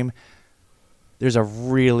this game, there's a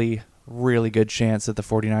really, really good chance that the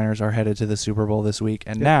 49ers are headed to the Super Bowl this week.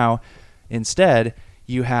 And now, instead,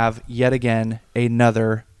 you have yet again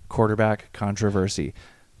another quarterback controversy.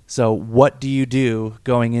 So what do you do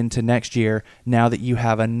going into next year now that you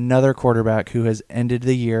have another quarterback who has ended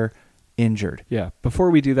the year injured? Yeah.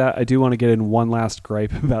 Before we do that, I do want to get in one last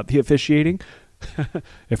gripe about the officiating.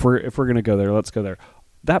 If we're going to go there, let's go there.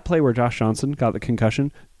 That play where Josh Johnson got the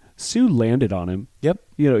concussion, Sue landed on him. Yep.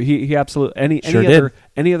 He absolutely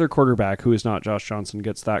any other quarterback who is not Josh Johnson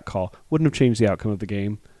gets that call. Wouldn't have changed the outcome of the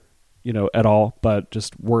game, at all, but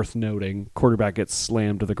just worth noting, quarterback gets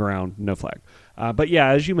slammed to the ground, no flag. But yeah,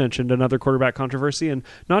 as you mentioned, another quarterback controversy, and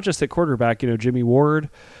not just at quarterback, Jimmy Ward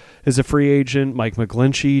is a free agent. Mike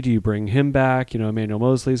McGlinchey, do you bring him back? Emmanuel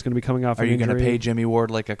Mosley is going to be coming off an injury. Are you going to pay Jimmy Ward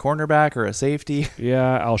like a cornerback or a safety?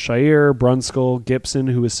 Yeah, Al-Shaair, Brunskill, Gibson,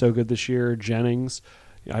 who was so good this year, Jennings.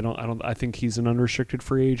 I think he's an unrestricted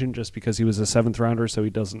free agent just because he was a 7th rounder, so he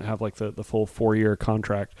doesn't have like the full 4-year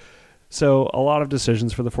contract. So a lot of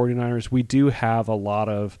decisions for the 49ers. We do have a lot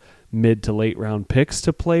of mid to late round picks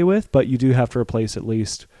to play with, but you do have to replace at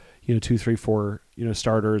least 2, 3, 4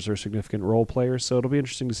 starters or significant role players. So it'll be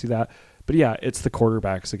interesting to see that. But yeah, it's the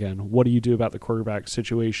quarterbacks again. What do you do about the quarterback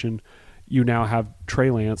situation? You now have Trey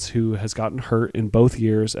Lance, who has gotten hurt in both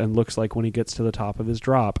years and looks like when he gets to the top of his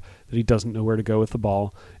drop that he doesn't know where to go with the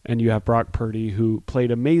ball. And you have Brock Purdy, who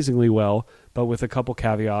played amazingly well, but with a couple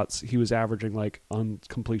caveats. He was averaging, like, on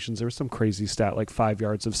completions, there was some crazy stat, like 5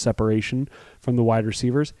 yards of separation from the wide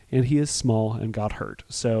receivers, and he is small and got hurt.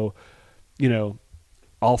 So,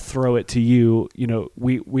 I'll throw it to you.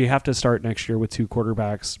 We have to start next year with 2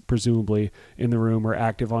 quarterbacks, presumably, in the room or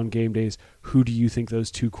active on game days. Who do you think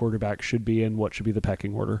those 2 quarterbacks should be, and what should be the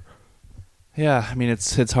pecking order? Yeah, I mean,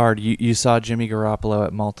 it's hard. You saw Jimmy Garoppolo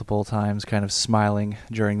at multiple times kind of smiling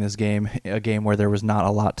during this game, a game where there was not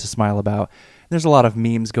a lot to smile about. There's a lot of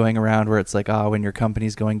memes going around where it's like, when your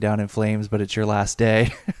company's going down in flames, but it's your last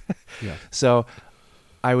day. Yeah. So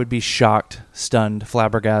I would be shocked, stunned,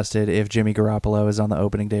 flabbergasted if Jimmy Garoppolo is on the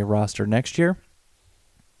opening day roster next year.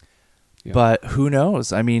 Yeah. But who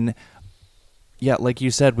knows? I mean, yeah, like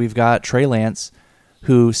you said, we've got Trey Lance,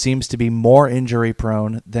 who seems to be more injury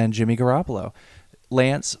prone than Jimmy Garoppolo.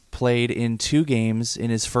 Lance played in 2 games in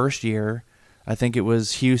his first year. I think it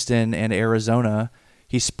was Houston and Arizona.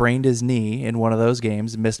 He sprained his knee in one of those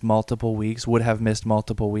games, missed multiple weeks, would have missed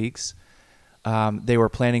multiple weeks. They were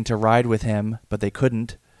planning to ride with him, but they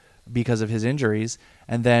couldn't because of his injuries.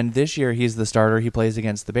 And then this year he's the starter. He plays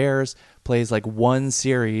against the Bears, plays like 1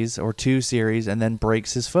 series or 2 series, and then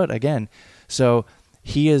breaks his foot again. So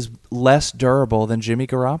he is less durable than Jimmy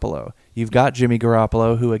Garoppolo. You've got Jimmy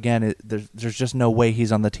Garoppolo, who, again, there's just no way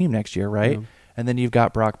he's on the team next year, right? Yeah. And then you've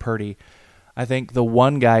got Brock Purdy. I think the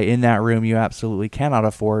one guy in that room you absolutely cannot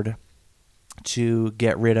afford to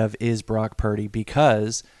get rid of is Brock Purdy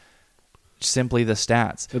because simply the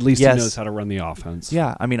stats. At least he knows how to run the offense.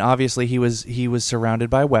 Yeah, I mean, obviously he was surrounded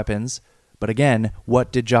by weapons, but again,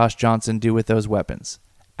 what did Josh Johnson do with those weapons?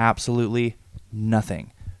 Absolutely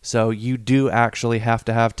nothing. So you do actually have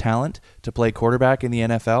to have talent to play quarterback in the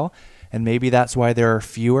NFL, and maybe that's why there are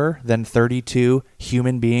fewer than 32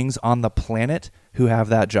 human beings on the planet who have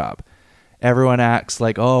that job. Everyone acts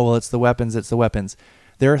like, oh, well, it's the weapons.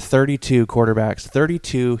 There are 32 quarterbacks,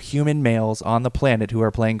 32 human males on the planet who are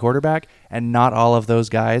playing quarterback, and not all of those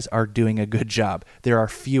guys are doing a good job. There are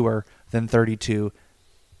fewer than 32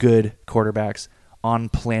 good quarterbacks on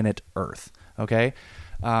planet Earth, okay?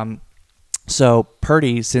 So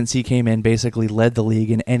Purdy, since he came in, basically led the league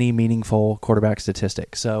in any meaningful quarterback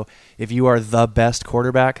statistic. So if you are the best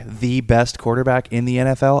quarterback in the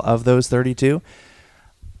NFL of those 32,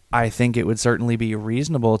 I think it would certainly be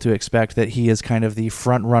reasonable to expect that he is kind of the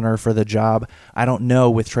front runner for the job. I don't know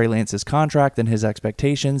with Trey Lance's contract and his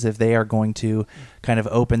expectations if they are going to kind of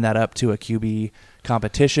open that up to a QB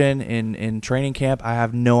competition in training camp. I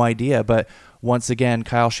have no idea. But once again,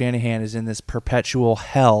 Kyle Shanahan is in this perpetual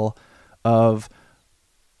hell of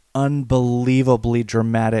unbelievably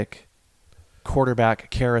dramatic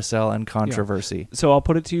quarterback carousel and controversy. Yeah. So I'll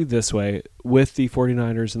put it to you this way. With the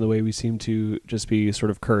 49ers and the way we seem to just be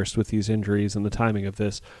sort of cursed with these injuries and the timing of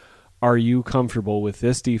this, are you comfortable with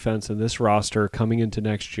this defense and this roster coming into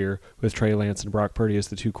next year with Trey Lance and Brock Purdy as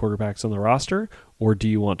the 2 quarterbacks on the roster, or do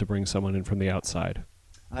you want to bring someone in from the outside?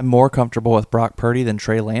 I'm more comfortable with Brock Purdy than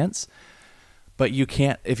Trey Lance. But you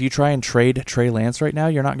can't, if you try and trade Trey Lance right now,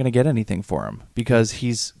 you're not going to get anything for him because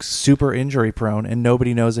he's super injury prone and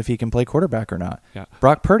nobody knows if he can play quarterback or not. Yeah.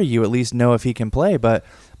 Brock Purdy, you at least know if he can play, but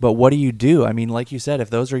what do you do? I mean, like you said, if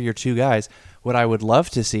those are your 2 guys, what I would love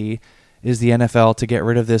to see is the NFL to get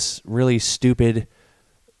rid of this really stupid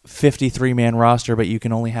 53-man roster, but you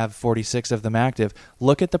can only have 46 of them active.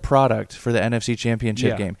 Look at the product for the NFC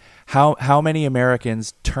Championship game. How many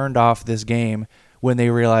Americans turned off this game when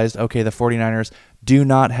they realized, okay, the 49ers do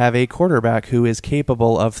not have a quarterback who is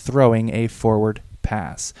capable of throwing a forward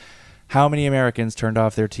pass? How many Americans turned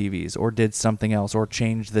off their TVs or did something else or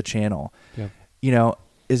changed the channel? Yeah. You know,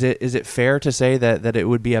 is it fair to say that it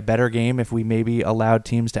would be a better game if we maybe allowed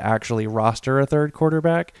teams to actually roster a third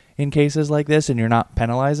quarterback in cases like this and you're not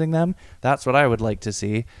penalizing them? That's what I would like to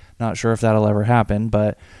see. Not sure if that'll ever happen,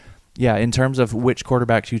 but yeah, in terms of which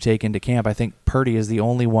quarterbacks you take into camp, I think Purdy is the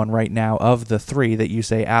only one right now of the 3 that you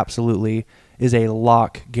say absolutely is a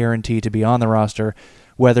lock guarantee to be on the roster.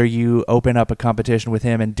 Whether you open up a competition with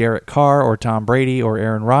him and Derek Carr or Tom Brady or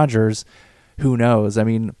Aaron Rodgers, who knows? I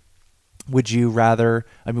mean, would you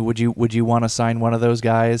want to sign one of those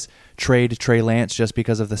guys, trade Trey Lance just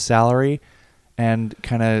because of the salary, and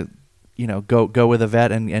kind of go with a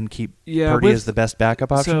vet and keep Purdy as the best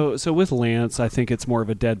backup option? So with Lance, I think it's more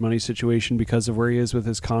of a dead money situation because of where he is with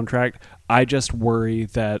his contract. I just worry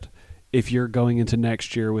that if you're going into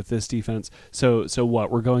next year with this defense, so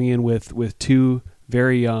what? We're going in with 2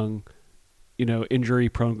 very young, injury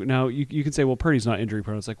prone. Now you can say, well, Purdy's not injury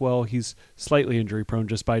prone. It's like, well, he's slightly injury prone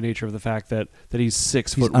just by nature of the fact that he's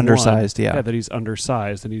 6 foot undersized, yeah, that he's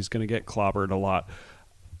undersized and he's going to get clobbered a lot.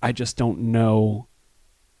 I just don't know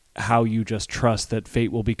how you just trust that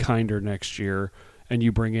fate will be kinder next year and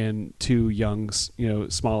you bring in 2 young,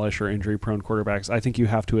 smallish or injury-prone quarterbacks. I think you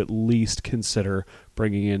have to at least consider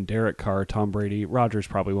bringing in Derek Carr, Tom Brady. Rodgers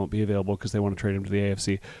probably won't be available because they want to trade him to the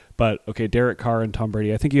AFC. But, okay, Derek Carr and Tom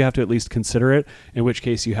Brady, I think you have to at least consider it, in which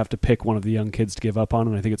case you have to pick one of the young kids to give up on,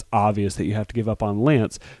 and I think it's obvious that you have to give up on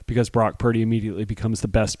Lance because Brock Purdy immediately becomes the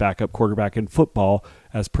best backup quarterback in football,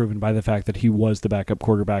 as proven by the fact that he was the backup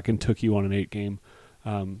quarterback and took you on an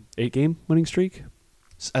 8-game winning streak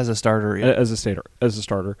as a starter. As a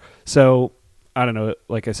starter. So I don't know.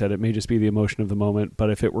 Like I said, it may just be the emotion of the moment, but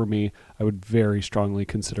if it were me, I would very strongly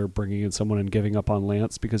consider bringing in someone and giving up on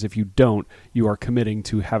Lance, because if you don't, you are committing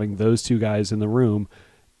to having those two guys in the room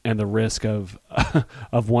and the risk of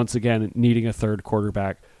once again needing a third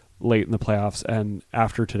quarterback late in the playoffs. And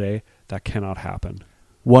after today, that cannot happen.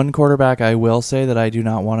 One quarterback I will say that I do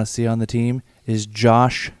not want to see on the team is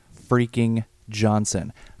Josh freaking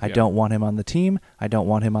Johnson. I don't want him on the team. I don't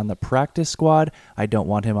want him on the practice squad. I don't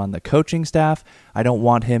want him on the coaching staff. I don't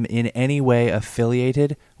want him in any way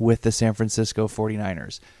affiliated with the San Francisco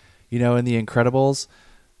 49ers. You know, in The Incredibles,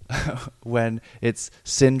 when it's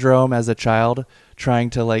Syndrome as a child trying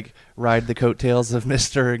to like ride the coattails of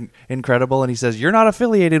Mr. Incredible, and he says, "You're not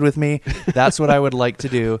affiliated with me." That's what I would like to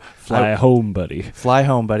do. Fly home, buddy. Fly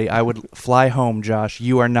home, buddy. I would fly home, Josh.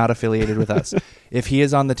 You are not affiliated with us. If he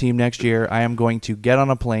is on the team next year, I am going to get on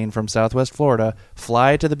a plane from Southwest Florida,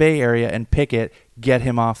 fly to the Bay Area, and pick it, get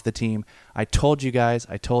him off the team. I told you guys,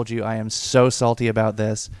 I am so salty about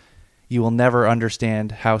this. You will never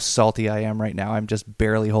understand how salty I am right now. I'm just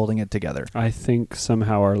barely holding it together. I think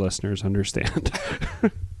somehow our listeners understand.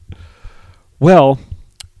 Well,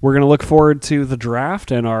 we're going to look forward to the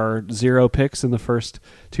draft and our 0 picks in the first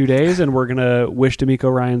 2 days, and we're going to wish D'Amico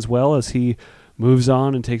Ryans well as he moves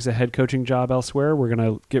on and takes a head coaching job elsewhere. We're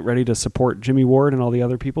going to get ready to support Jimmy Ward and all the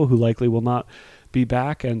other people who likely will not be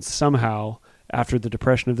back, and somehow, after the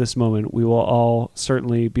depression of this moment, we will all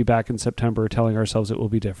certainly be back in September telling ourselves it will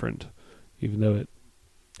be different. Even though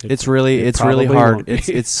it's really hard.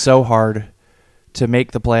 It's so hard to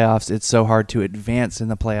make the playoffs. It's so hard to advance in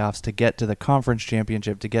the playoffs, to get to the conference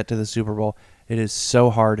championship, to get to the Super Bowl. It is so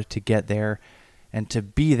hard to get there and to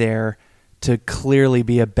be there, to clearly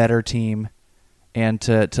be a better team, and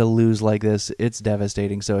to lose like this. It's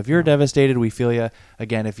devastating. So if you're devastated, we feel you.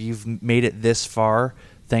 Again, if you've made it this far,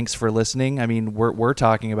 thanks for listening. I mean, we're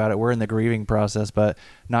talking about it. We're in the grieving process, but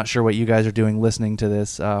not sure what you guys are doing listening to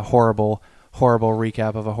this horrible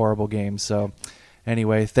recap of a horrible game. So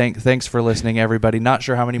anyway, thanks for listening, everybody. Not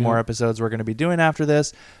sure how many more episodes we're going to be doing after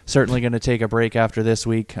this. Certainly going to take a break after this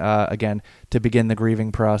week, again, to begin the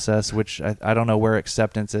grieving process, which I don't know where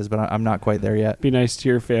acceptance is, but I'm not quite there yet. Be nice to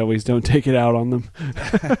your families. Don't take it out on them.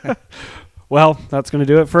 Well, that's going to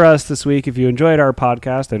do it for us this week. If you enjoyed our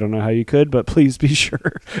podcast, I don't know how you could, but please be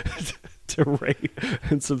sure to rate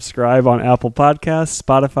and subscribe on Apple Podcasts,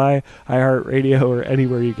 Spotify, iHeartRadio, or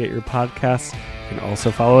anywhere you get your podcasts. You can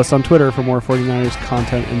also follow us on Twitter for more 49ers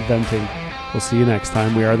content and venting. We'll see you next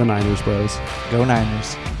time. We are the Niners Bros. Go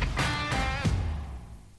Niners.